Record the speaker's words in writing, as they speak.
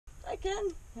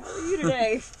Ken. How are you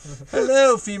today?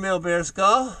 Hello, female bear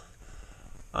skull.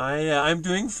 I'm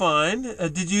doing fine.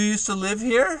 Did you used to live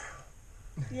here?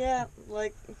 Yeah,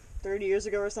 like 30 years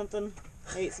ago or something.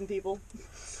 I ate some people.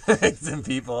 Some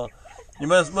people. You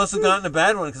must have gotten a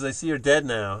bad one because I see you're dead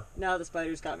now. No, the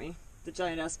spiders got me. The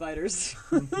giant ass spiders.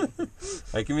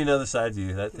 Right, give me another side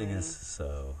view. That thing is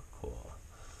so cool.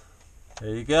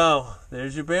 There you go.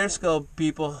 There's your bear skull,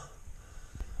 people.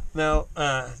 Now,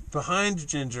 behind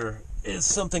Ginger is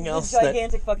something else.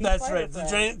 Gigantic fucking that's spider. right.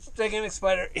 The gigantic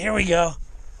spider. Here we go.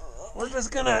 We're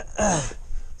just gonna.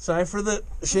 Sorry for the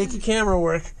shaky camera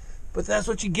work, but that's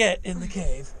what you get in the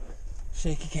cave.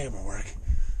 Shaky camera work.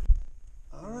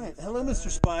 All right. Hello, Mr.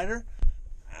 Spider.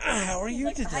 How are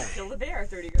you today? I killed a bear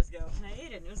 30 years ago, and I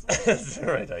ate it, and it was That's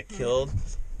right. I killed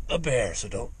a bear, so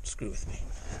don't screw with me.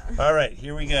 All right.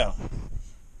 Here we go.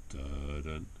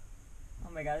 Dun-dun.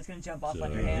 Oh my god, it's gonna jump off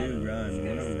on your hand. It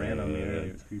ran on me earlier.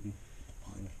 It was creepy.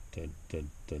 Dun, dun,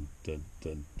 dun, dun,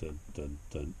 dun, dun, dun,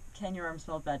 dun. Ken, your arm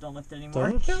smells bad. Don't lift it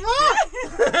anymore. Dun. Dun,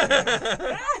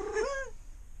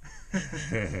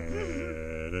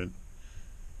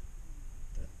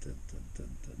 dun,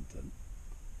 dun, dun, dun.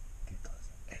 Get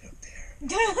closer. I don't dare.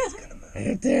 It's gonna move. I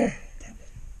don't dare.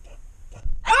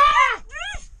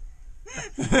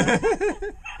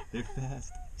 They're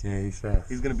fast. Yeah, he's fast.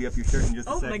 He's gonna be up your shirt in just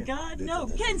a Oh second. my god, no!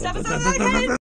 Ken, stop it, stop it, stop it, Ken!